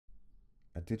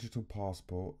digital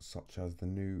passport, such as the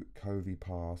new COVID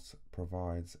Pass,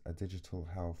 provides a digital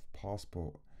health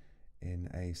passport in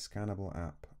a scannable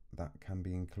app that can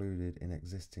be included in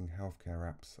existing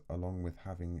healthcare apps, along with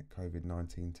having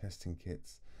COVID-19 testing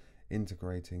kits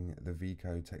integrating the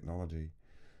VCO technology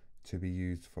to be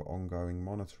used for ongoing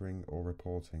monitoring or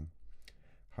reporting.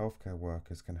 Healthcare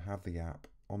workers can have the app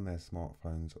on their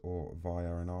smartphones or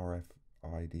via an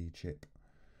RFID chip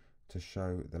to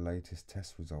show the latest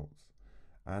test results,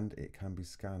 and it can be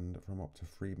scanned from up to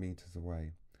 3 meters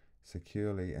away,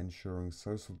 securely ensuring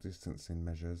social distancing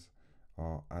measures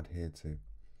are adhered to.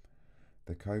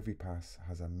 The COVID Pass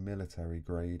has a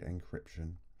military-grade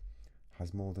encryption,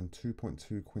 has more than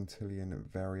 2.2 quintillion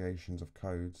variations of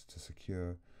codes to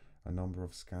secure a number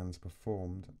of scans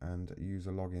performed, and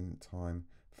user login time,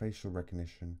 facial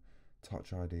recognition,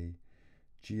 touch ID,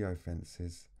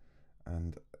 geofences,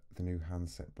 and the new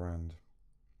handset brand.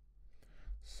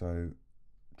 So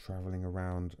traveling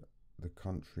around the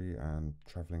country and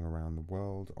traveling around the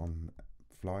world on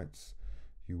flights,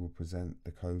 you will present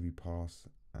the COVID Pass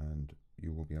and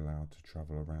you will be allowed to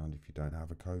travel around. If you don't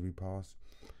have a COVID Pass,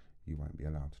 you won't be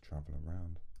allowed to travel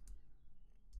around.